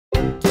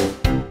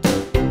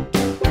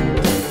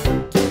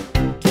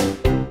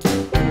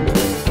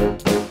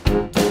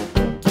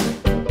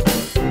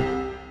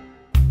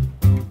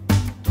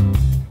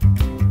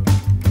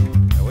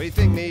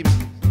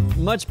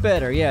much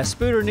better. Yeah,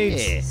 Spooter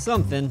needs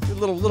something. A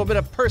little bit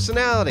of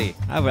personality.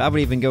 I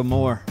would even go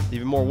more.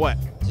 Even more what?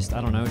 Just,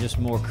 I don't know, just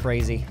more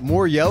crazy.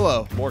 More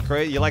yellow. More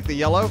crazy. You like the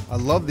yellow? I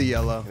love the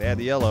yellow. Yeah,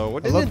 the yellow.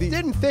 What,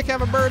 didn't Thick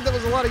have a bird that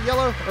was a lot of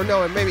yellow? Or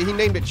no, maybe he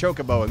named it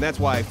Chocobo, and that's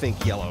why I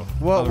think yellow.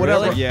 Well, Oh,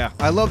 whatever. really? Yeah.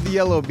 I love the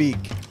yellow beak.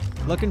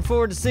 Looking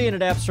forward to seeing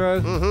it,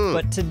 Appsro.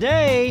 But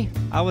today,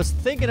 I was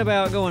thinking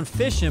about going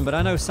fishing, but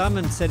I know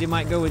Simon said he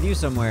might go with you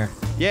somewhere.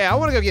 Yeah, I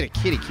want to go get a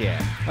kitty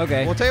cat.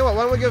 Okay. Well, tell you what,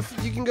 why don't we go?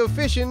 You can go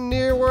fishing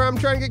near where I'm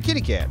trying to get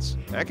kitty cats.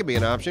 That could be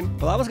an option.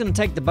 Well, I was going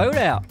to take the boat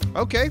out.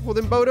 Okay, well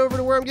then boat over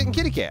to where I'm getting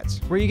kitty cats.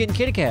 Where are you getting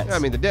kitty cats? I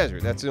mean the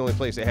desert. That's the only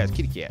place that has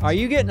kitty cats. Are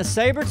you getting a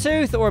saber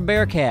tooth or a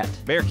bear cat?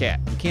 Bear cat.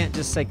 You can't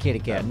just say kitty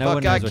cat. No Fuck,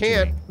 one knows I what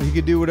can't. you mean. He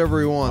could do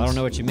whatever he wants. I don't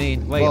know what you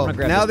mean. Wait, Well, I'm gonna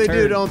grab now this they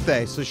do, turd. don't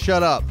they? So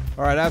shut up.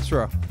 All right,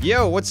 Appsro.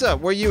 Yo, what's up?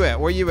 Where you at?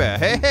 Where you at?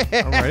 Hey, hey,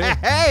 hey, I'm ready.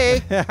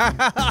 hey.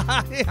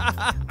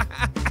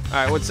 All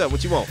right, what's up?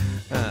 What you want?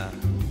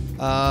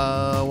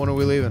 When are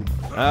we leaving?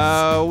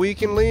 We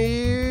can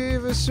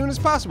leave as soon as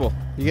possible.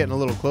 You're getting a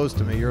little close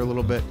to me. You're a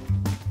little bit.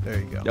 There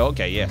you go.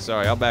 Okay, yeah.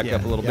 Sorry, I'll back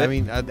up a little bit. I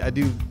mean, I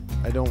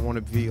don't want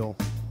to feel.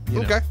 You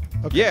know. Okay.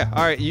 Yeah.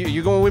 All right.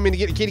 You going with me to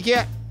get a kitty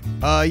cat?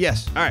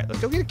 Yes. All right.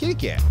 Let's go get a kitty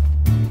cat.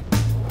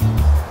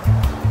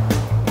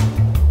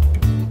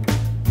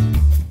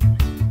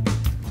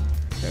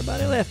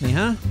 Everybody left me,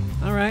 huh?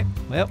 All right.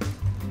 Well,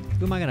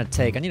 who am I gonna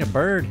take? I need a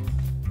bird.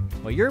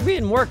 Well, you're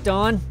being worked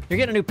on. You're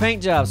getting a new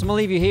paint job, so I'm gonna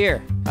leave you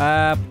here.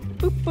 Boop,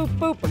 boop,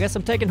 boop. I guess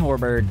I'm taking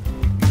Wharbird.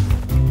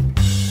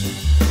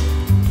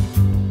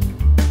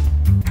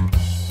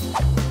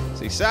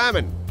 See,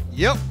 Simon.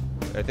 Yep.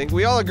 I think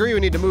we all agree we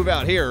need to move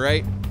out here,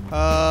 right?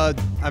 I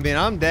mean,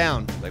 I'm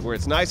down. Like where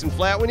it's nice and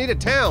flat. We need a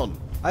town.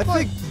 I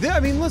think. I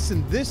mean,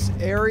 listen. This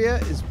area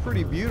is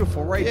pretty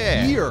beautiful right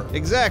here.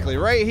 Exactly,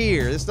 right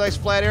here. This nice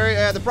flat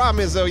area. The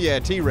problem is though, yeah,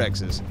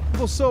 T-Rexes.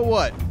 Well, so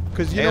what?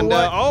 Because you know And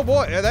what? oh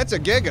boy, that's a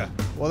giga.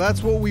 Well,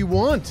 that's what we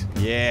want.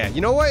 Yeah. You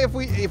know what?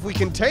 If we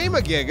can tame a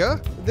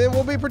giga, then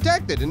we'll be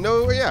protected and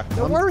no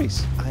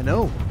worries. I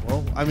know.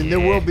 Well, I mean, there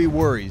will be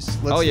worries.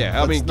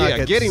 I mean, not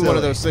get getting one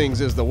of silly. those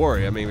things is the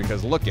worry. I mean,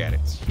 because look at it,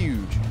 it's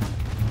huge.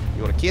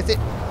 You want to kiss it?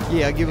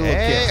 Yeah, I'll give it a little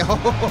Hey, kiss. ho,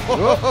 ho,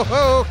 ho,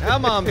 ho.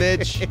 Come on,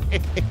 bitch.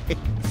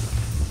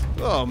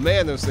 Oh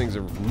man, those things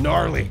are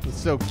gnarly. It's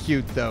so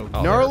cute, though.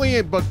 Oh,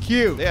 Gnarly, but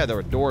cute. Yeah,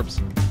 they're adorbs.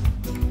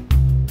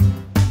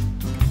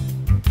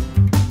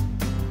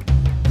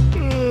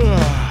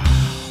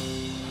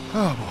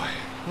 Oh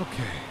boy.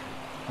 Okay.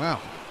 Wow.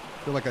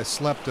 Feel like I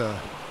slept an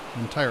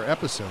entire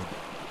episode.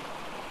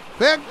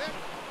 Vic?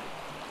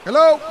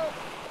 Hello?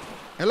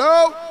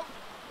 Hello?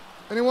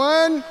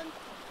 Anyone?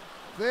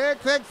 Thick.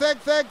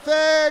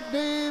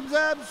 Neebs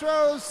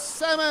Abstro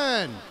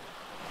Salmon.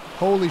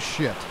 Holy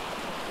shit.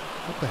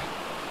 What the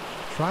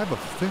tribe of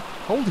thick?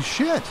 Holy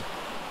shit.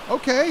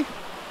 Okay.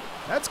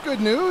 That's good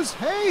news.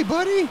 Hey,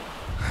 buddy.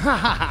 Ha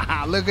ha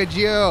ha. Look at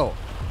you.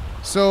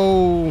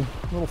 So,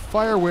 little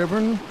fire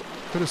wyvern.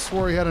 Could have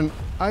swore he had an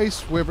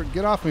ice wyvern.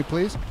 Get off me,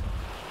 please.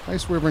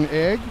 Ice wyvern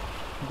egg.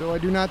 Though I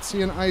do not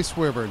see an ice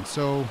wyvern,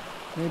 so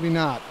maybe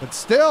not. But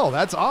still,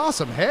 that's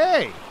awesome.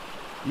 Hey,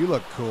 you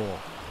look cool.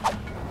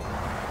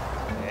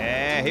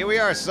 Yeah, here we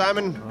are,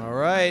 Simon. All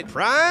right.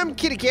 Prime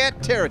kitty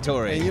cat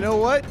territory. And you know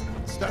what?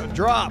 It's not a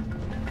drop.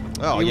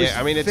 Oh It was yeah,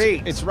 I mean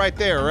fate. it's right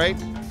there, right?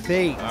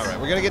 Fate. All right,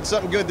 we're gonna get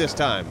something good this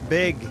time.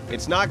 Big.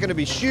 It's not gonna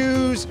be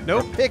shoes,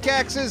 no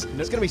pickaxes.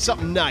 It's gonna be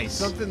something nice.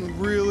 Something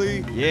really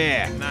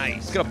Yeah,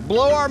 nice. It's gonna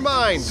blow our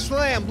minds.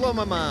 slam. Blow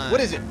my mind.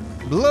 What is it?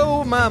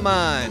 Blow my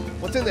mind.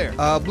 What's in there?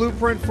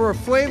 Blueprint for a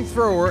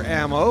flamethrower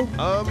ammo.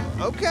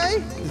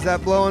 Okay. Is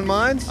that blowing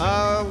minds?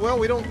 Well,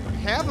 we don't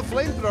have a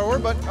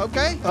flamethrower, but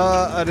okay.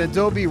 An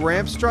Adobe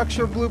ramp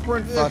structure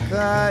blueprint. Fuck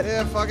that.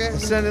 Yeah, fuck it.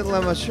 Ascendant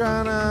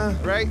Lemashana.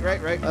 Right.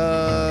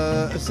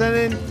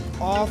 Ascendant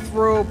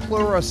Off-Row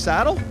Plura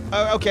saddle.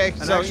 Okay, An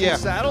so actual yeah.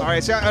 saddle? All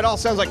right, so it all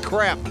sounds like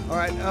crap. All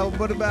right.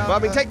 What about? Well,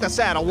 I mean, take the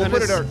saddle. We'll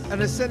put it.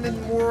 An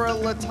Ascendant Mora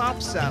La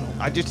Top saddle.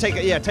 I just take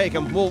it. Yeah, take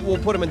them. We'll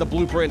put them in the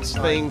blueprints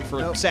thing for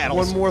Nope.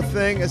 saddles. One more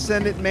thing.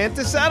 Ascendant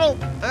Mantis saddle.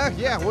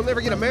 Yeah, we'll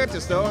never get a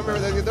mantis though. I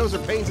remember those are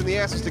pains in the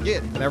asses to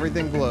get. And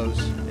everything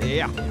blows.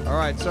 Yeah. All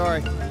right.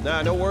 Sorry.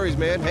 Nah, no worries,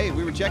 man. Hey,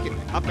 we were checking.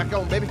 Hop back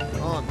on, baby.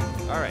 On.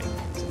 All right.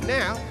 So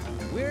now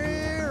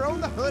we're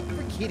on the hunt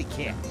for kitty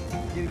cat.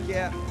 Kitty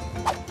cat.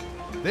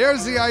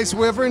 There's the ice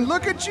wyvern.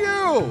 Look at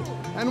you.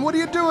 And what are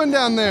you doing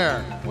down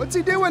there? What's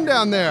he doing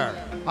down there?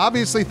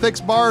 Obviously,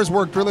 Thick's bars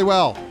worked really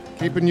well,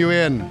 keeping you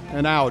in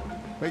and out.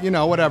 But you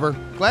know, whatever.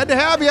 Glad to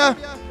have you.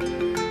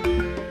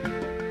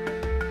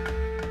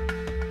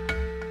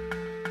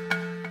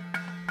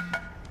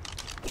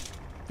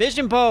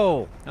 Fishing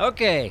pole.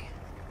 Okay.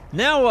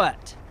 Now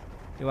what?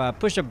 Do I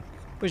push a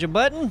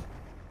button?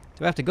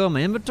 Do I have to go in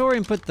my inventory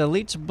and put the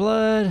leech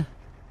blood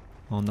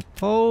on the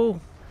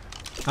pole?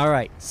 All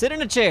right. Sit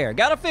in a chair.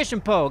 Got a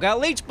fishing pole. Got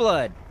leech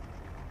blood.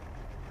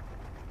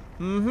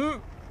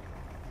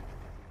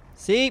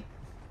 See?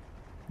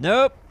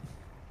 Nope.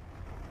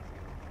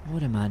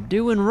 What am I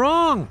doing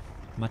wrong?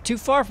 Am I too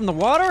far from the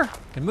water?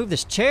 Can move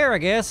this chair, I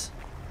guess.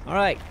 All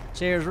right,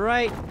 chair's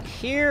right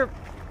here.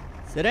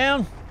 Sit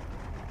down.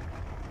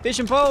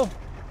 Fishing pole.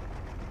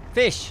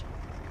 Fish.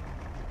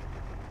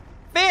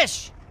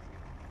 Fish!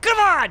 Come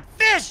on,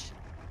 fish!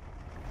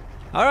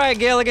 All right,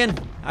 Gilligan,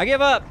 I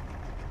give up.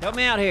 Help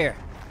me out here.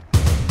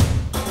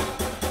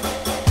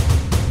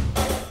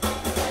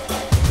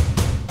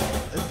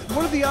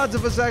 What are the odds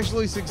of us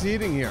actually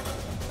succeeding here?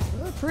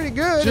 Pretty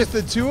good. Just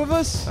the two of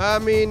us? I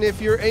mean,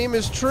 if your aim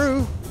is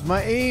true.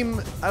 My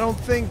aim, I don't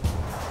think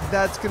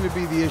that's going to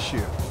be the issue.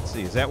 Let's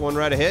see, is that one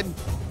right ahead?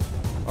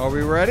 Are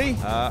we ready?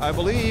 I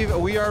believe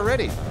we are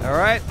ready. All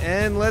right,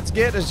 and let's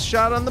get a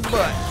shot on the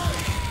butt.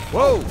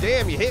 Whoa,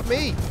 damn, you hit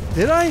me.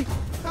 Did I?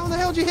 How the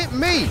hell did you hit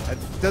me? That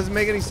doesn't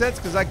make any sense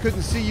because I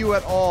couldn't see you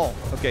at all.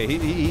 Okay,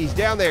 he's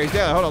down there. He's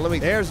down. Hold on, let me.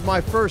 There's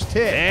my first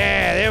hit.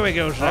 Yeah, there we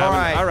go,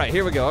 Simon. All right,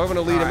 here we go. I'm going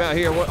to lead him out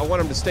here. I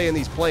want him to stay in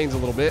these plains a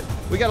little bit.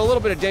 We got a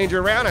little bit of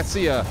danger around. I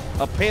see a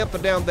panther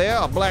down there,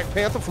 a black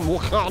panther from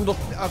Wakanda.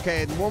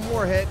 Okay, one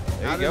more hit.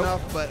 There Not you go.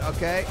 enough, but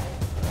okay.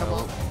 Come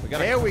on.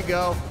 There we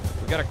go.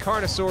 We got a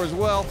carnosaur as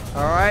well.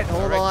 All right,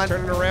 hold on.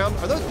 Turning around.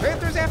 Are those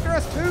panthers after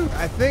us too?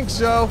 I think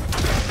so.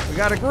 We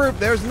got a group.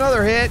 There's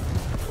another hit.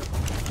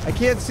 I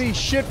can't see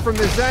shit from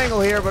this angle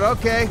here, but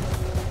okay.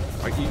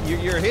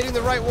 You're hitting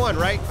the right one,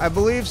 right? I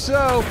believe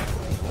so.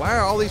 Why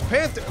are all these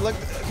panthers? Look,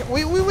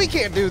 we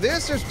can't do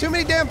this. There's too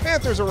many damn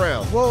panthers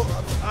around. Well,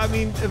 I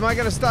mean, am I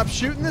gonna stop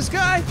shooting this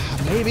guy?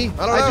 Maybe.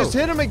 I don't know. I just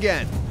hit him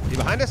again. You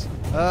behind us?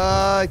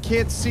 I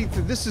can't see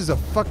through. This is a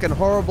fucking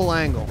horrible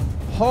angle.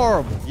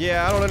 Horrible.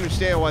 Yeah, I don't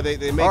understand why they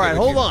make it. All right,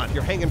 hold you're, on.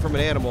 You're hanging from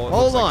an animal. It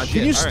Hold looks like on. shit.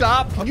 Can you All right.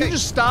 stop? Can Okay. you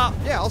just stop?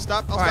 Yeah, I'll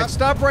stop. I'll All right,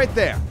 stop right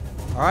there.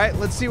 All right,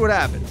 let's see what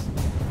happens.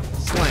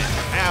 Slam.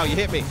 Ow, you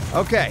hit me.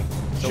 Okay.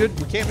 So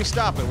we can't be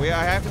stopping.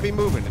 I have to be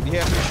moving, and you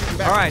have to be shooting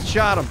back. All right,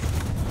 shot him.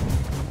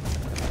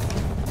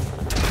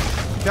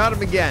 Shot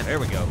him again. There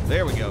we go.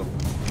 There we go.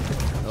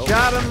 Oh.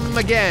 Shot him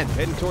again.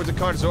 Heading towards the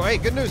carnosaur. Hey,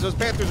 good news. Those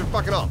panthers are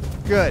fucking off.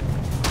 Good.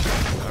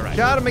 All right.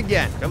 Shot him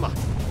again. Come on.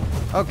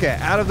 Okay,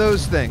 out of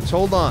those things.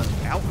 Hold on.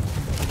 Ow.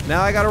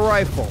 Now I got a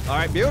rifle. All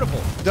right,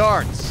 beautiful.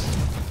 Darts.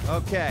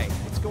 Okay.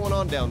 What's going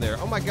on down there?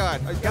 Oh my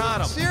God. I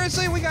got him.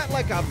 Seriously? We got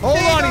like a Hold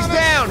big on, he's us?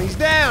 down. He's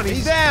down.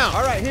 He's down.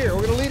 All right, here.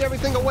 We're going to lead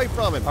everything away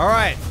from him. All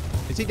right.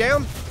 Is he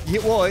down?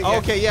 Well, Oh,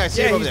 okay, yeah, I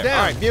see him over he's there. down.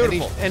 All right,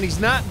 beautiful. And he's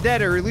not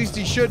dead, or at least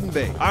he shouldn't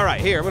be. All right,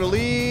 here. I'm going to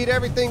lead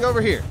everything over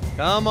here.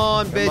 Come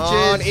on, bitches.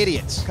 Come on,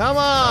 idiots. Come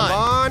on. Come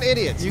on,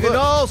 idiots. You Look. can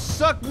all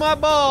suck my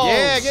balls.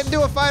 Yeah, get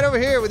into a fight over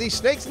here with these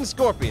snakes and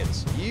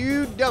scorpions.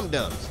 You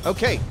dum-dums.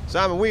 Okay,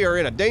 Simon, we are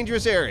in a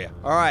dangerous area.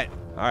 All right.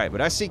 All right, but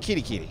I see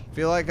Kitty Kitty.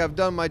 Feel like I've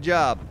done my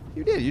job.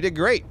 You did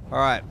great. All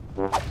right.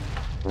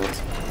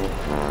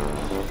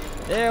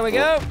 There we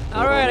go.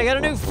 All right, I got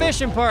a new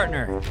fishing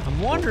partner. I'm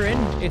wondering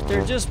if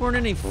there just weren't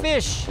any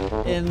fish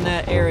in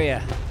that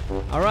area.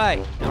 All right,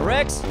 now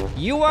Rex,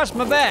 you watch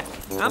my back.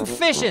 I'm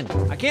fishing.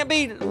 I can't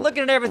be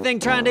looking at everything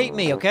trying to eat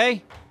me,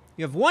 okay?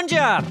 You have one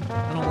job.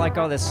 I don't like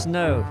all this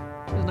snow.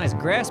 There's a nice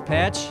grass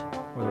patch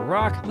with a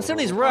rock. Let's sit on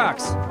these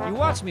rocks. You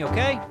watch me,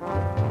 okay?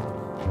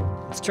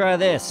 Let's try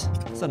this.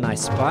 It's a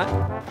nice spot.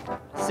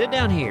 Sit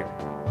down here.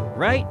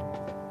 Right?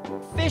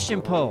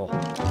 Fishing pole.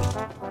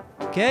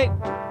 Okay.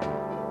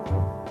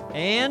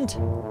 And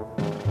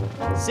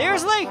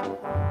seriously?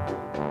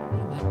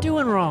 What am I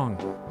doing wrong?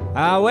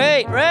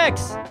 Wait,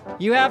 Rex.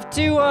 You have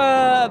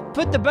to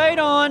put the bait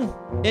on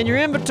in your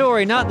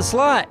inventory, not the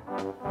slot.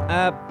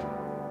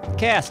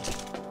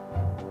 Cast.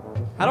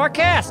 How do I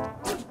cast?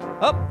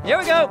 Oh, here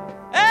we go.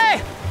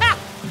 Hey! Ha!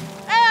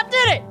 Hey, I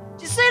did it!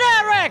 Did you see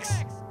that, Rex?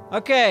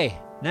 Okay,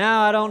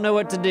 now I don't know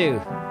what to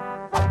do.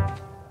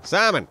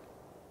 Simon,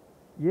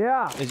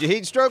 Yeah, is your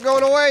heat stroke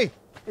going away?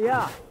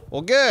 yeah.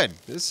 Well, good.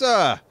 This,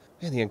 man,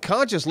 the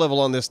unconscious level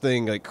on this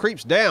thing, like,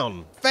 creeps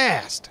down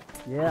fast.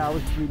 Yeah, I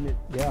was feeding it.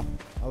 Yeah.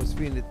 I was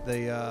feeding it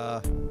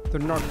the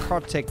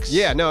narcotics.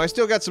 Yeah, no, I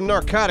still got some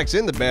narcotics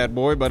in the bad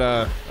boy, but,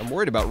 I'm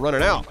worried about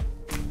running out.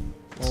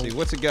 Let's see,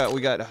 what's it got?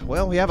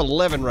 Well, we have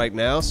 11 right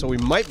now, so we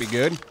might be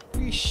good.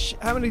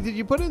 How many did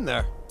you put in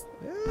there?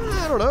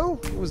 I don't know.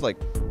 It was like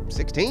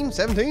 16,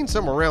 17,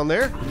 somewhere around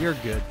there. You're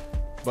good.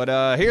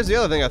 But here's the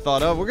other thing I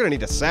thought of. We're gonna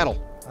need a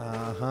saddle.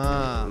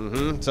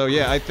 Uh-huh. So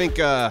yeah, I think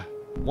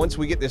once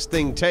we get this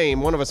thing tame,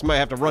 one of us might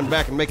have to run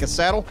back and make a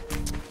saddle.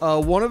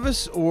 One of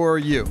us or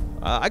you?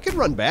 I could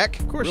run back.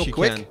 Of course real you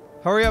quick. can.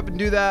 Hurry up and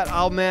do that.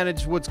 I'll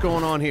manage what's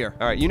going on here.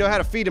 All right, you know how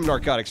to feed him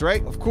narcotics,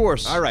 right? Of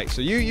course. All right,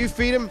 so you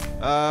feed him.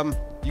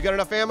 You got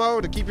enough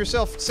ammo to keep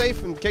yourself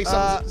safe in case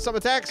some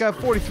attacks? Got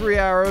 43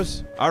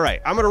 arrows. All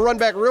right, I'm gonna run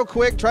back real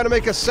quick, try to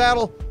make a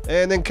saddle,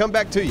 and then come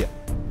back to you.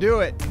 Do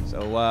it.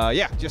 So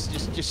yeah,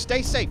 just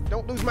stay safe.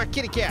 Don't lose my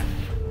kitty cat.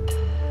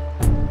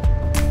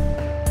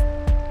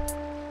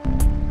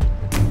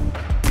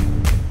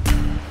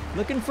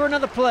 Looking for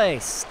another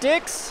place.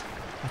 Sticks?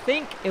 I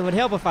think it would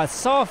help if I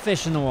saw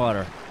fish in the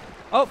water.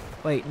 Oh,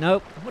 wait,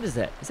 nope. What is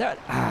that? Is that?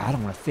 I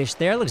don't want to fish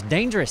there. It looks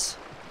dangerous.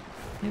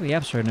 Maybe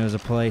Absro knows a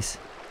place.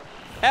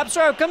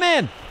 Absro, come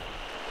in.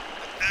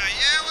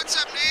 Yeah, what's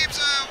up, Neebs?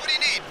 What do you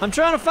need? I'm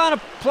trying to find a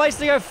place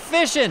to go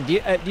fishing. Do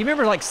you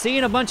remember like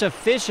seeing a bunch of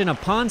fish in a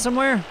pond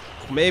somewhere?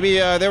 Maybe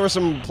there were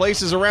some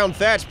places around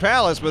Thatch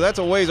Palace, but that's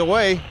a ways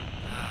away.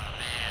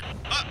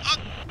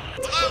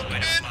 Hello,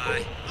 Ben.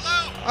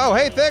 Hello. Oh,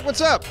 hey, Thick,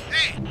 what's up?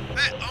 Hey,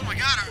 Ben. Oh my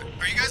God,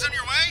 are you guys on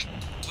your way?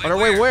 On our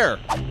way where?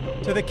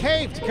 To the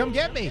cave to come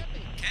get me.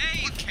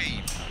 Cave. What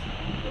cave?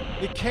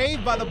 The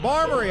cave by the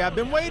barbery. I've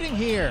been waiting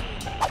here.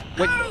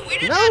 Wait, No, we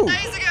did that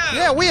days ago.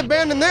 Yeah, we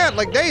abandoned that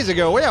like days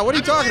ago. Yeah, what are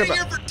you talking about?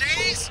 I've been waiting here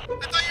for days.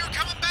 I thought you were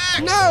coming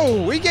back.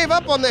 No, we gave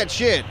up on that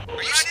shit.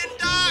 I didn't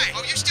die.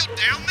 Oh, you still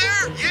down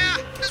there? Yeah.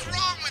 What is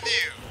wrong with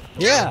you?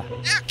 Yeah.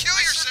 Yeah, kill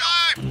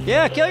yourself.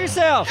 Yeah, kill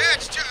yourself. Yeah,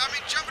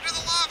 jump into the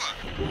lava.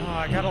 Oh,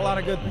 I got a lot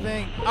of good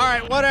things. All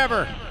right,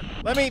 whatever.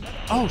 Let me.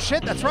 Oh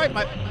shit, that's right.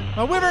 My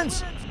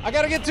wyverns. I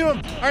gotta get to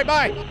them. All right,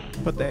 bye.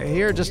 Put that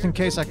here just in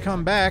case I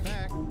come back.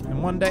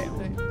 And one day.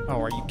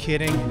 Oh, are you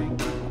kidding?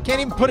 Can't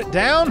even put it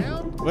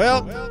down?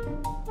 Well,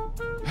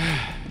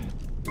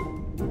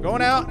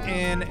 going out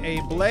in a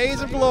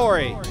blaze of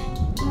glory.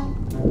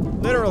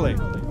 Literally.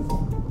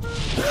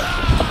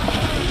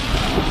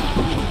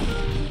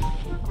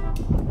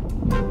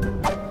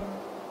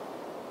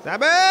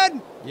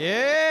 Simon!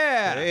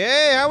 Yeah.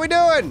 Hey, how we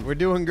doing? We're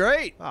doing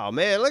great. Oh,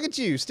 man, look at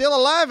you. Still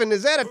alive, and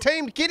is that a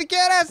tamed kitty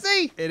cat I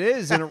see? It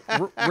is, and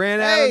it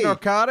ran out of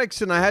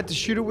narcotics, and I had to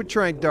shoot it with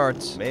tranq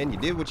darts. Man, you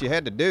did what you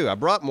had to do. I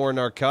brought more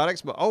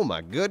narcotics, but oh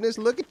my goodness,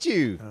 look at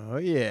you. Oh,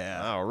 yeah.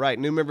 All right,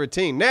 new member of the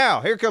team. Now,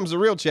 here comes the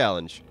real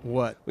challenge.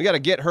 What? We got to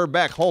get her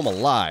back home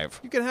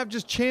alive. You can have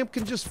Champ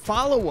can just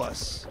follow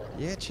us.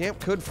 Yeah, Champ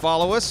could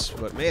follow us,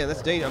 but man,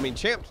 that's dangerous. I mean,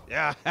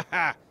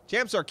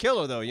 Champ's our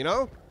killer, though, you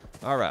know?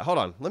 All right, hold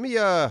on. Let me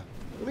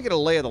get a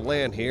lay of the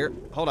land here.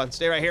 Hold on,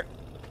 stay right here.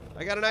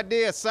 I got an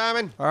idea,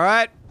 Simon. All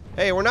right.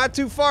 Hey, we're not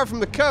too far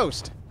from the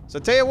coast. So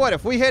tell you what,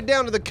 if we head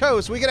down to the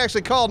coast, we could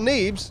actually call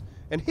Neebs,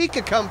 and he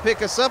could come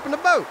pick us up in the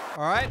boat.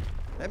 All right.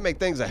 That'd make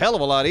things a hell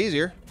of a lot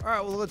easier. All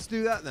right, well, let's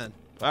do that then.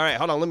 All right,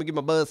 hold on, let me get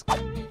my buzz.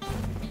 Episode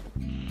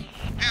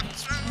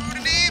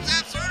of Neebs.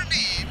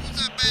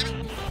 What's up,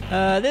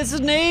 baby? This is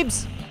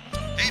Neebs.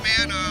 Hey,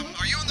 man,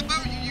 are you on the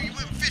boat? You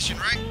went fishing,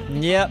 right?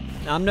 Yep,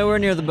 I'm nowhere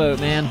near the boat,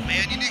 man.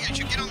 Man, you niggas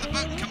should get on the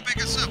boat and come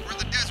pick us up. We're in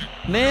the desert.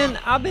 Man,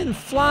 I've been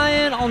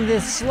flying on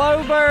this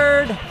slow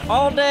bird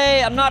all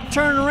day. I'm not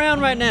turning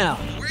around right now.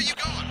 Where are you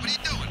going? What are you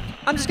doing?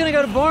 I'm just gonna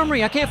go to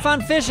Barmery. I can't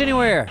find fish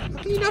anywhere. How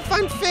can you not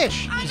find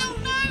fish? I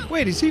don't know.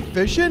 Wait, is he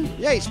fishing?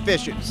 Yeah, he's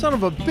fishing. Son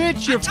of a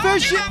bitch, you're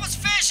fishing. I was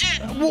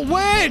fishing Well,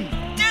 when?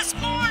 this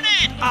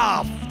morning.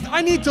 Ah,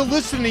 I need to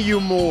listen to you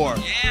more.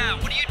 Yeah,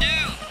 what do you do?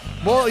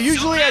 Well,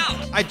 usually Zone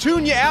out. I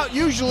tune you out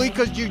usually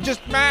because you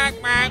just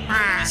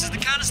This is the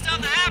kind of stuff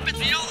that happens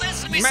when you don't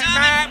listen to me,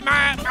 Simon.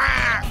 I'm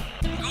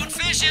going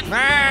fishing.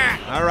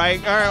 All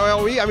right,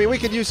 well, we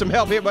could use some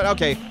help here, but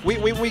okay.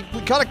 We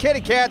caught a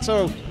kitty cat,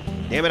 so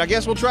damn it, I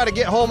guess we'll try to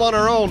get home on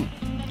our own.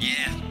 Yeah.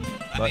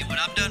 I mean, when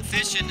I'm done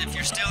fishing, if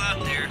you're still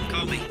out there,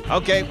 call me.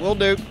 Okay, we'll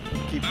do.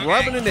 keep Okay.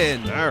 rubbing it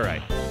in. All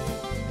right.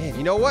 Man,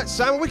 you know what,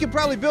 Simon? We could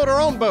probably build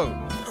our own boat.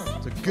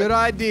 It's a good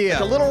idea.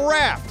 Like a little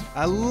raft.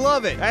 I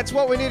love it. That's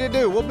what we need to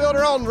do. We'll build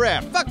our own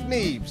raft. Fuck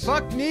Neebs.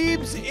 Fuck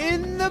Neebs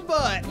in the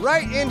butt.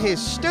 Right in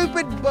his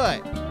stupid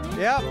butt.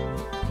 Yep.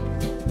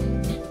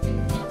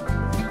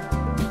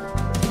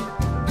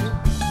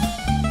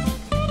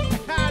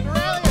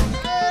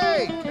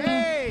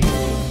 Hey!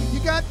 You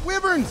got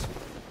wyverns.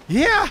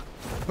 Yeah.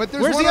 But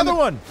there's Where's one the on other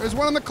one? There's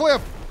one on the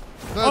cliff.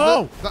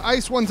 Oh. The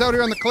ice one's out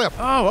here on the cliff.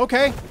 Oh,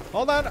 okay.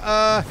 Hold on.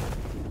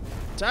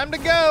 Time to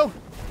go.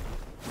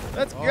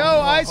 Let's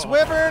go, Ice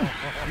Wyvern.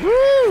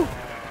 Woo!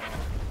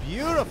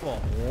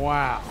 Beautiful.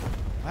 Wow.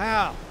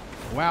 Wow.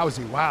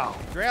 Wowzy, wow.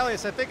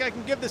 Dralius, I think I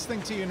can give this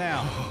thing to you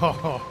now.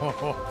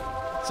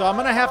 So I'm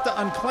going to have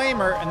to unclaim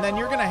her, and then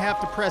you're going to have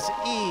to press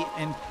E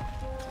and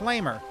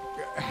claim her.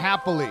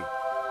 Happily.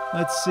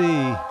 Let's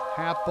see.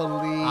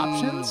 Happily.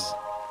 Options?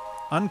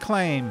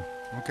 Unclaim.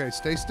 Okay,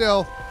 stay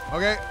still.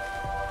 Okay.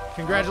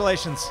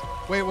 Congratulations.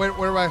 Wait, where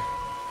do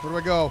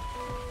I go?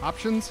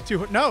 Options?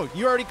 No,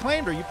 you already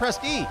claimed her. You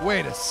pressed E.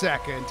 Wait a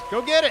second.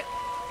 Go get it.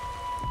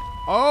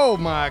 Oh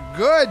my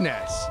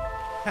goodness.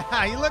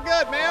 You look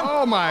good, man.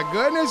 Oh my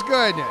goodness.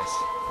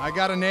 I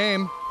got a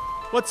name.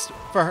 What's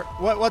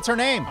her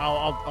name?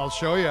 I'll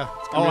show you.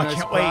 Oh, I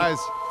can't wait.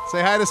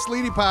 Say hi to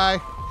Sleety Pie.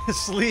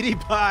 Sleety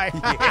Pie.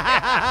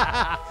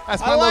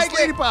 That's I my like little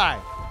Sleety Pie.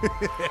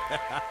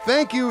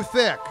 Thank you,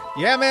 Thick.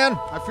 Yeah, man.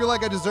 I feel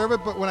like I deserve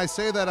it, but when I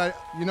say that,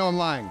 I'm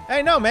lying.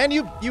 Hey, no, man,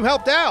 you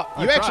helped out.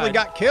 I You actually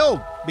tried. got killed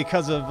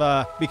because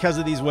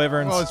of these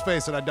wyverns. Well, let's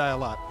face it, I die a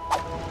lot.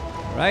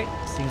 Right,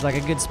 seems like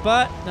a good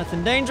spot.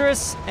 Nothing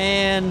dangerous,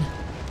 and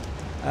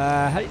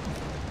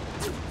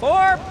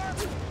four.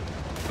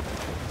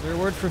 Is there a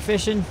word for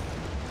fishing?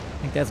 I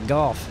think that's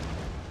golf.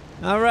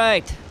 All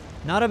right,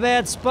 not a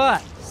bad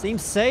spot.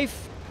 Seems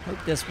safe.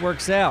 Hope this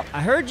works out.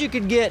 I heard you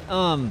could get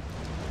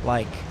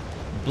like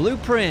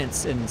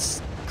blueprints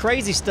and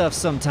crazy stuff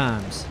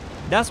sometimes.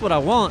 That's what I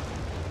want.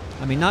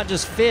 I mean, not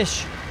just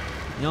fish.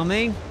 You know what I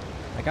mean?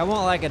 Like I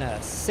want like an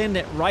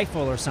ascendant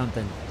rifle or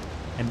something.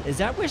 And is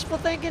that wishful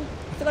thinking?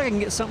 I feel like I can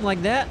get something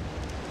like that.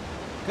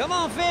 Come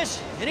on, fish,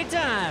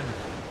 anytime.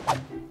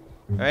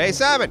 Hey,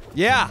 Simon.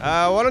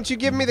 Yeah. Why don't you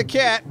give me the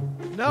cat?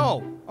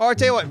 No. Or I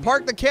tell you what,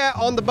 park the cat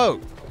on the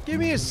boat. Give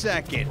me a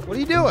second. What are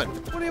you doing?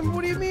 What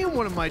do you mean,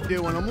 what am I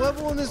doing? I'm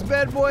leveling this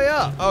bad boy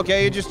up.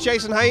 Okay, you're just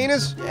chasing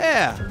hyenas?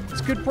 Yeah,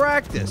 it's good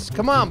practice.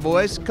 Come on,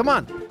 boys. Come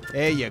on.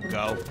 There you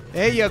go.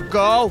 There you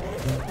go.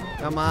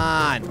 Come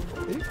on.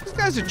 These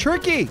guys are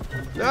tricky.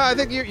 No, I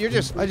think you're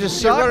just I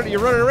just you're suck?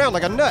 running around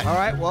like a nut. All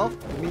right, well,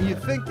 I mean, you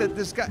think that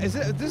this guy,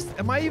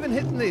 am I even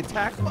hitting the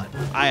attack button?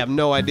 I have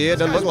no idea. It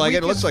doesn't look like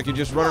it. It looks like you're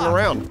just running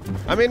around.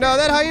 I mean, no,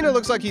 that hyena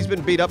looks like he's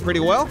been beat up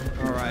pretty well.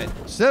 All right.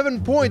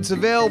 7 points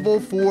available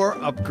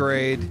for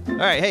upgrade. All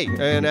right, hey,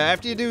 and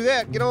after you do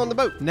that, get on the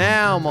boat.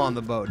 Now I'm on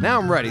the boat. Now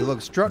I'm ready.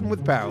 Look, strutting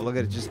with power. Look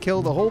at it. Just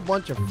killed a whole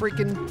bunch of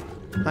freaking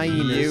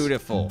hyenas.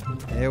 Beautiful.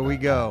 There we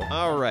go.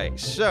 All right,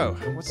 so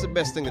what's the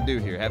best thing to do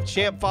here? Have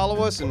Champ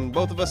follow us and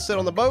both of us sit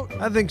on the boat?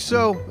 I think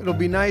so. It'll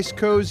be nice,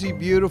 cozy,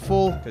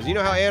 beautiful. Because you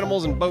know how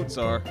animals and boats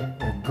are.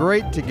 They're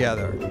great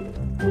together.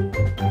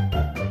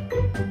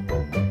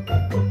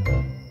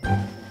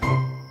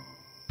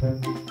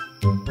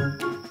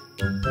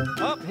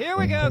 Oh, here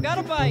we go. Got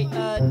a bite.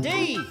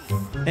 D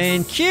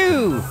and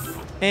Q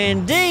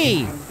and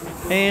D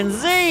and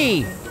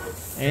Z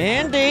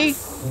and D.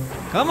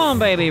 Come on,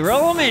 baby.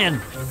 Roll them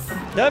in.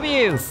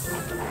 W.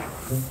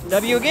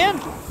 W again?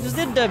 Just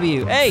did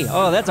W. A.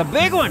 Oh, that's a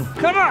big one.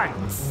 Come on.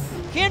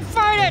 Can't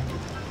fight it.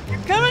 You're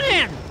coming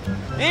in.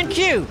 And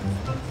Q.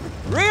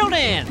 Reeled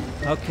in.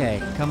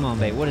 Okay, come on,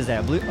 babe. What is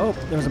that? Blue? Oh,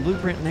 there's a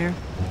blueprint in there.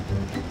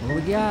 What do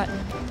we got?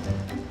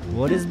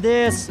 What is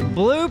this?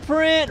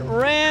 Blueprint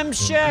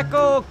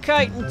ramshackle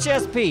chitin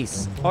chest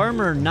piece.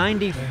 Armor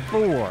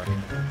 94.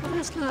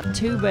 That's not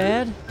too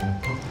bad.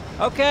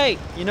 Okay,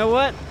 you know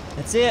what?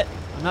 That's it.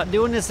 I'm not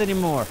doing this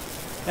anymore.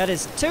 That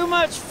is too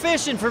much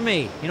fishing for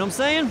me. You know what I'm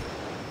saying?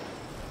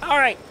 All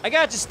right, I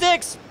got your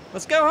sticks.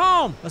 Let's go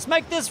home. Let's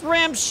make this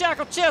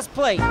ramshackle chest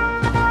plate.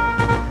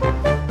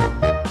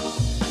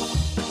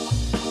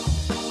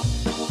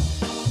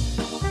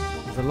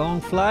 It's a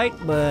long flight,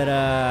 but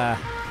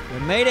we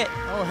made it.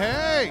 Oh,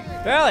 hey.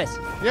 Fellas,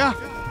 Yeah,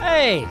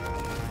 hey,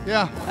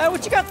 yeah.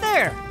 what you got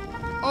there?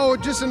 Oh,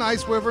 just an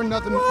ice wyvern,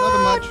 nothing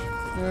much.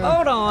 Yeah.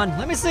 Hold on,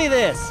 let me see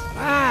this.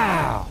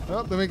 Wow,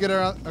 Oh, let me get her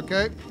out.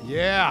 Okay.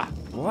 Yeah.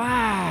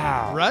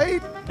 wow.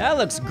 Right? That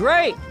looks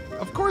great.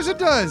 Of course it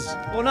does.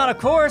 Well, not of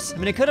course. I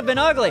mean, it could have been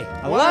ugly.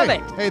 I Why? love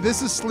it. Hey,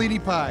 this is Sleety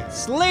Pie.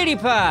 Sleety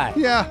pie.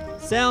 Yeah.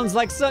 Sounds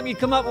like something you'd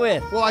come up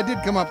with. Well, I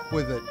did come up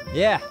with it,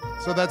 Yeah.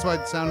 so that's why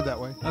it sounded that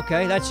way.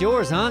 Okay, that's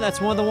yours, huh? That's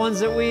one of the ones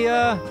that we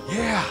Yeah.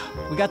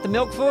 got the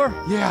milk for?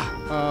 Yeah.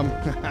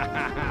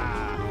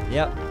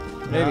 Yep.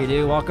 Maybe you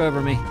do. Walk over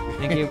me.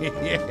 Thank you.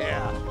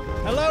 Yeah.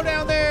 Hello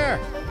down there.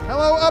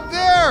 Hello up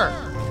there.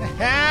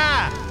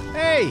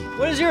 Hey.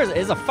 What is yours?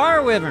 It's a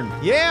fire wyvern.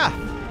 Yeah.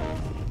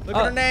 Look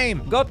at her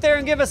name. Go up there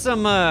and give us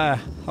some,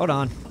 hold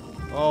on.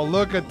 Oh,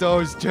 look at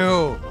those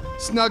two.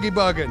 Snuggy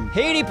bugging.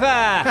 Heaty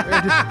pie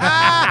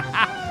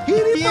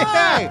Heaty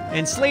Pie.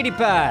 and sleety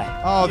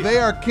pie. Oh, they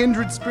are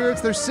kindred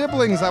spirits. They're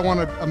siblings, I want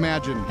to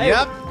imagine. Hey,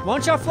 Yep. why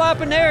don't y'all fly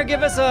up in there and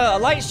give us a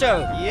light show?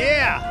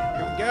 Yeah.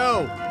 Here we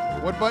go.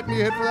 What button do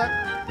you hit for that?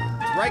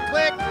 Right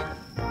click.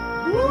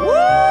 Woo!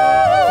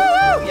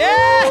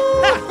 Yeah!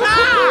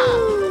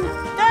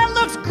 That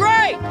looks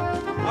great!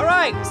 All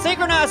right,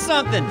 synchronize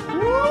something.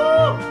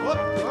 Oh,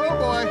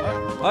 boy.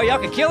 Oh, y'all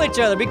can kill each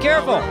other. Be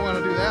careful. I don't want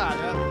to do that.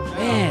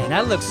 Man,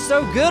 that looks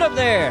so good up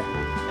there.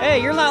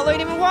 Hey, you're not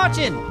even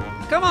watching.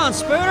 Come on,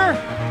 Spooner.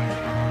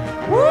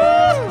 Woo!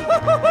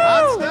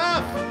 Hot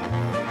stuff.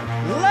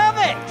 Love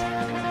it.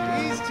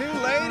 These two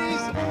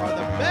ladies are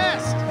the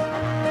best.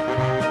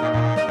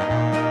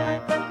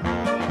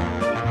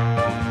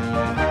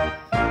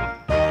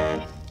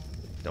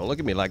 Don't look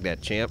at me like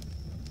that, Champ.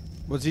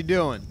 What's he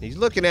doing? He's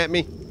looking at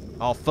me,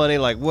 all funny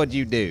like, what'd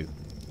you do?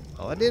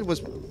 All I did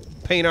was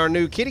paint our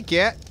new kitty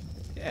cat.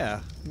 Yeah.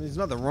 I mean, there's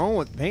nothing wrong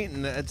with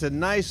painting. It's a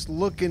nice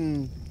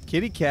looking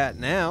kitty cat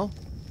now.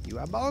 You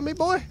eyeballing me,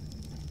 boy?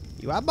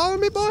 You eyeballing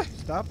me, boy?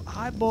 Stop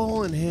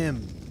eyeballing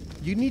him.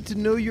 You need to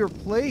know your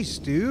place,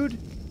 dude.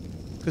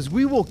 Because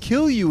we will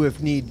kill you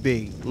if need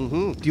be.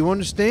 Mm-hmm. Do you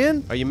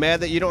understand? Are you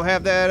mad that you don't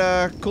have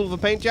that cool of a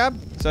paint job?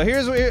 So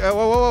here's what.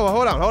 Whoa,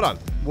 hold on.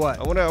 What?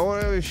 I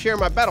want to share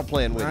my battle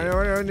plan with you. All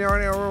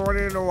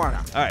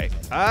right.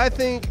 I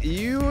think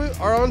you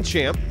are on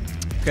Champ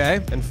Okay.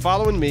 and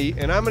following me,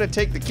 and I'm going to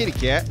take the kitty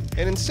cat.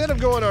 And instead of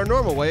going our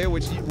normal way,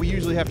 which we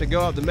usually have to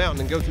go up the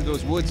mountain and go through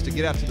those woods to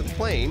get out to the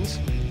plains,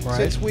 Right.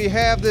 since we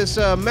have this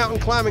mountain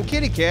climbing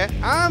kitty cat,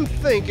 I'm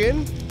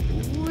thinking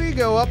we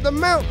go up the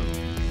mountain.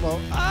 Well,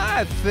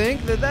 I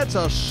think that that's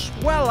a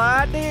swell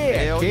idea.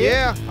 Hell kid.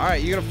 yeah. All right,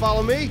 you going to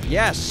follow me?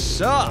 Yes,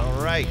 sir. All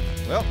right.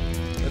 Well,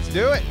 let's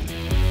do it.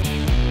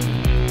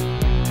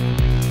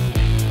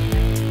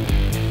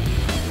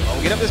 Oh,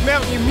 get up this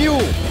mountain, you mule.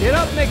 Get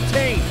up,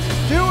 McTaint.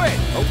 Do it.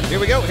 Oh, here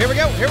we go.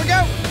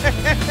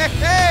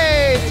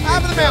 Hey,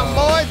 top of the mountain,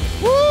 boys.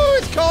 Woo,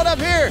 it's cold up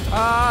here.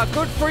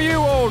 Good for you,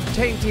 old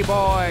tainty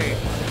boy.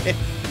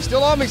 You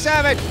still on me,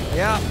 Simon?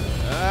 Yeah.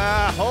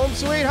 Home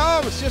sweet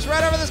home. It's just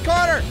right over this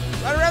corner.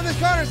 Right around this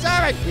corner,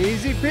 Simon.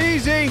 Easy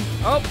peasy.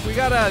 Oh, we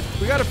got a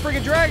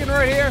friggin' dragon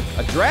right here.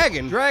 A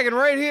dragon? Dragon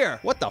right here.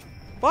 What the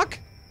fuck?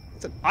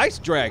 It's an ice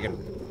dragon.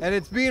 And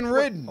it's being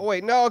ridden. Oh,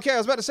 wait, no, okay, I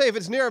was about to say, if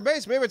it's near our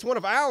base, maybe it's one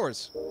of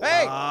ours.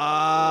 Hey!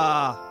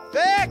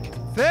 Thick!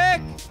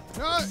 Thick!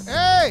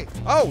 Hey!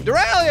 Oh,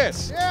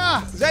 Duralius!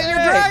 Yeah! Is that your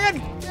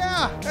dragon?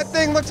 Yeah! That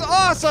thing looks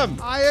awesome!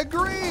 I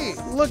agree!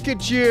 Look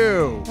at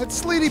you. That's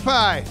Sleety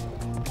Pie.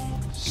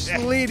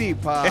 Sleety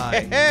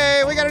Pie.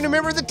 Hey, we got a new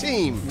member of the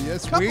neem.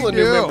 Yes, Couple we of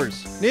new do.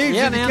 members. Neebs, Yeah, did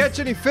you man. catch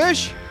any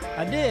fish?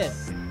 I did.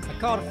 I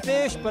caught a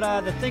fish,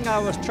 but the thing I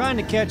was trying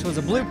to catch was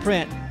a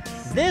blueprint.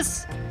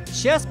 This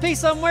chest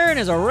piece I'm wearing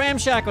is a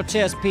ramshackle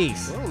chest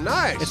piece. Oh,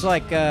 nice. It's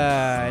like,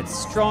 it's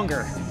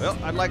stronger. Well,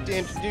 I'd like to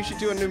introduce you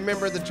to a new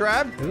member of the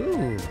tribe.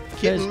 Ooh.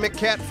 Kitten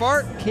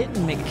McCatfart.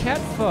 Kitten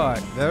McCatfart.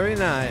 Very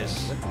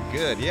nice.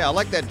 Good, yeah, I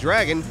like that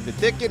dragon. Did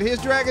Thick get his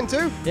dragon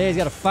too? Yeah, he's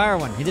got a fire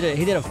one. He did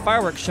a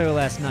fireworks show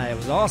last night. It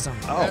was awesome.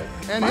 Oh,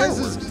 And his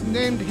is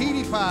named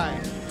Heaty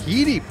Pie.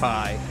 Heaty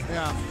Pie.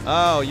 Yeah.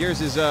 Oh,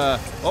 yours is,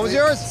 what was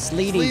yours?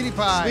 Sleety. Sleety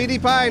Pie. Sweetie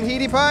Pie and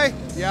Heaty Pie?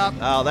 Yep.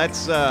 Oh,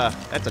 that's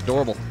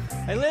adorable.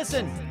 Hey,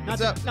 listen,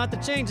 What's up? not to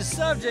change the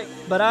subject,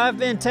 but I've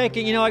been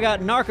taking, I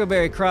got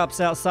narcoberry crops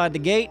outside the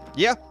gate.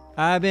 Yeah.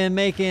 I've been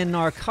making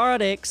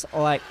narcotics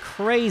like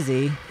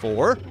crazy,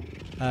 For?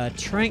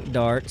 trank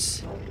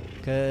darts,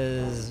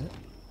 because,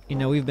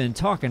 we've been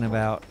talking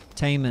about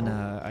taming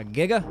a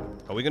giga.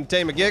 Are we gonna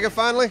tame a giga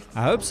finally?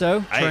 I hope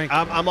so. Hey,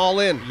 I'm all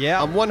in.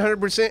 Yeah. I'm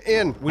 100%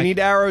 in. We need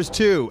arrows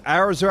too.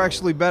 Arrows are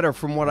actually better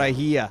from what I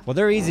hear. Well,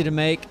 they're easy to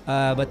make,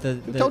 but the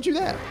Who told you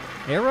that?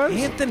 arrows?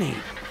 Anthony.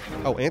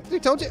 Oh, Anthony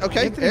told you?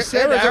 Okay. Anthony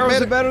said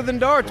arrows are better than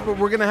darts, but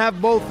we're gonna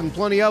have both and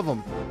plenty of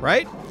them,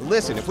 right?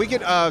 Listen, if we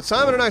get,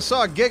 Simon and I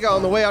saw a giga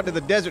on the way out to the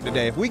desert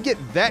today. If we get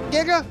that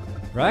giga,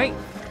 Right?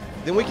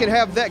 then we can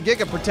have that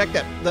giga protect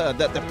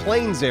the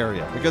plains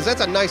area, because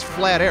that's a nice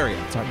flat area.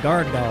 It's our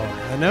guard dog.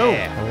 I know.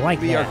 I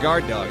like Be that. our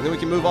guard dog. And then we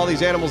can move all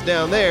these animals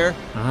down there,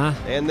 Uh-huh.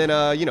 and then,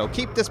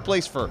 keep this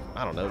place for,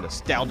 I don't know,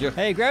 nostalgia.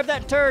 Hey, grab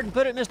that turd and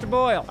put it in Mr.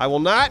 Boyle. I will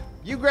not.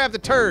 You grab the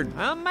turd.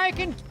 I'm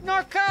making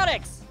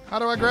narcotics. How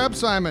do I grab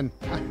Simon?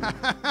 Because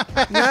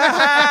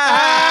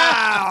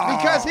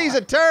he's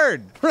a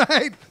turd.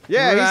 Right.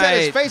 Yeah, he's had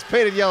his Right. face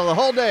painted yellow the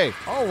whole day.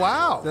 Oh,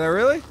 wow. Did I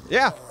really?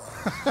 Yeah.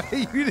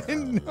 You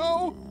didn't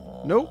know?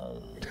 Nope.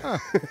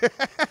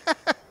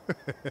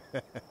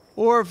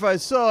 Or if I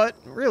saw it,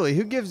 really,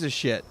 who gives a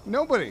shit?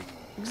 Nobody.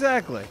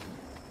 Exactly.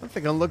 I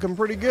think I'm looking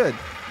pretty good.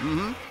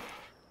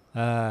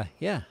 Yeah,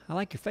 I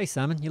like your face,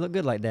 Simon. You look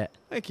good like that.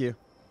 Thank you.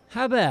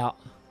 How about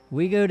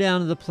we go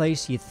down to the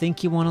place you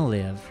think you want to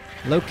live,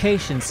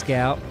 location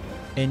scout,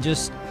 and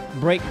just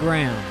break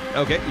ground.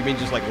 Okay, you mean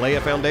just like lay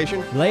a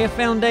foundation? Lay a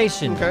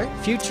foundation. Okay.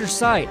 Future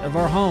site of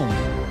our home.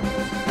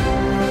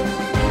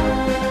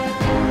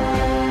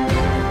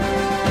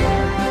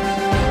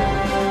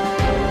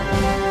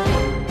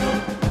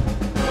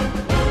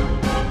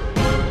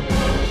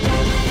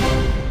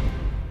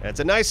 That's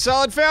a nice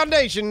solid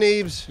foundation,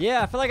 Neebs.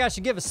 Yeah, I feel like I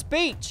should give a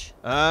speech.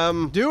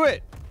 Do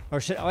it. Or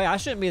should I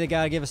shouldn't be the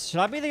guy to give a. Should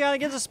I be the guy that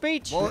gives a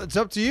speech? Well, it's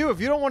up to you.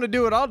 If you don't want to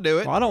do it, I'll do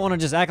it. Well, I don't want to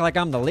just act like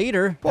I'm the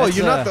leader. Well, That's,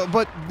 you're not the,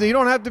 but you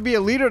don't have to be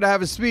a leader to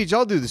have a speech.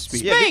 I'll do the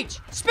speech. Yeah, Speech!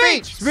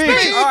 Speech!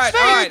 Speech. All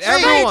right,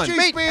 everyone.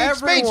 Speech,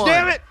 Everyone,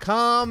 damn it.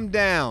 calm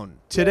down.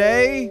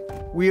 Today,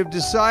 we have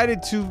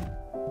decided to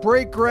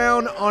break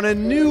ground on a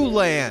new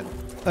land,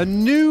 a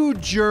new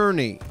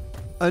journey,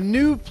 a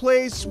new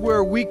place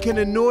where we can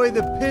annoy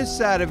the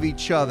piss out of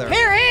each other,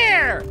 Here,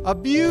 here!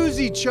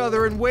 abuse each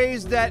other in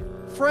ways that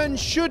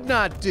friends should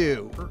not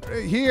do.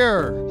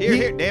 Here.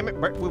 Here, damn it.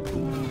 Will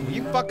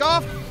you fuck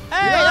off?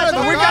 Hey, that's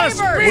our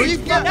neighbors! Will you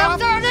fuck off?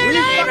 That's our new Will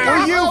you fuck neighbors!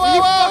 off? You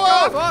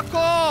whoa, fuck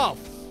off!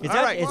 Is All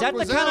that, right, is that the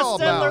what was kind that all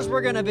of settlers about?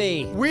 we're gonna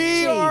be? We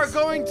Jeez. are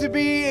going to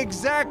be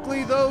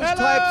exactly those Hello.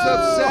 types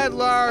of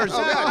settlers.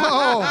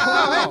 Oh,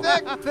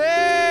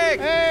 Thick!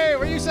 Hey,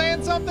 were you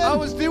saying something? I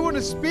was doing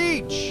a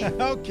speech,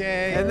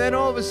 Okay. and then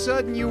all of a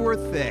sudden you were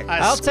thick.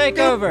 I'll take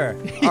over.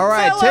 All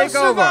right, Fellow take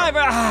over. survivor.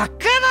 Ah,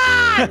 come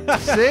on!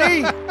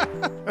 See?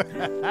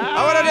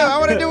 I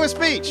want to do a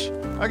speech.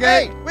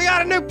 Okay. Hey, we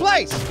got a new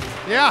place.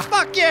 Yeah.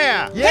 Fuck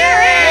yeah.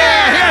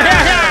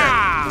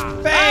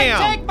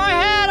 Bam! I take my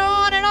hat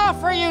on and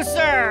offer you,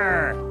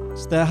 sir.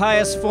 It's the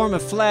highest form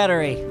of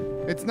flattery.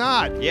 It's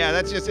not. Yeah,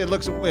 that's just, it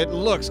looks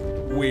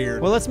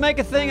weird. Well, let's make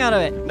a thing out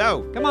of it.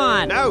 No. Come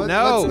on. No.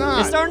 Let's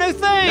not. It's our new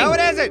thing. No, it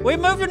isn't. We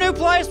moved to a new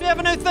place. We have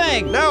a new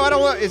thing. No, I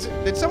don't want,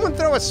 did someone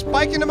throw a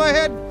spike into my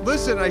head?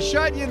 Listen, I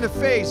shot you in the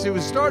face. It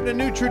was starting a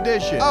new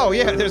tradition. Oh,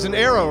 yeah, there's an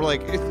arrow,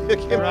 like,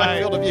 in my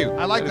field of view.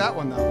 I like that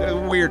one, though. That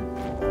was weird.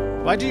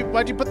 Why'd you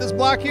put this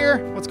block here?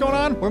 What's going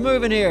on? We're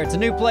moving here. It's a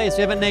new place.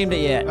 We haven't named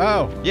it yet.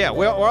 Oh. Yeah,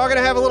 we're all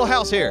gonna have a little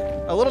house here,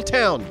 a little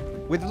town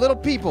with little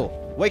people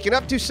waking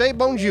up to say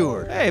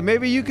bonjour. Hey,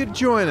 maybe you could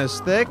join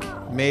us, Thick.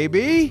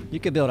 Maybe. You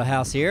could build a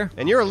house here.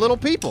 And you're a little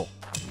people.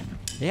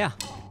 Yeah.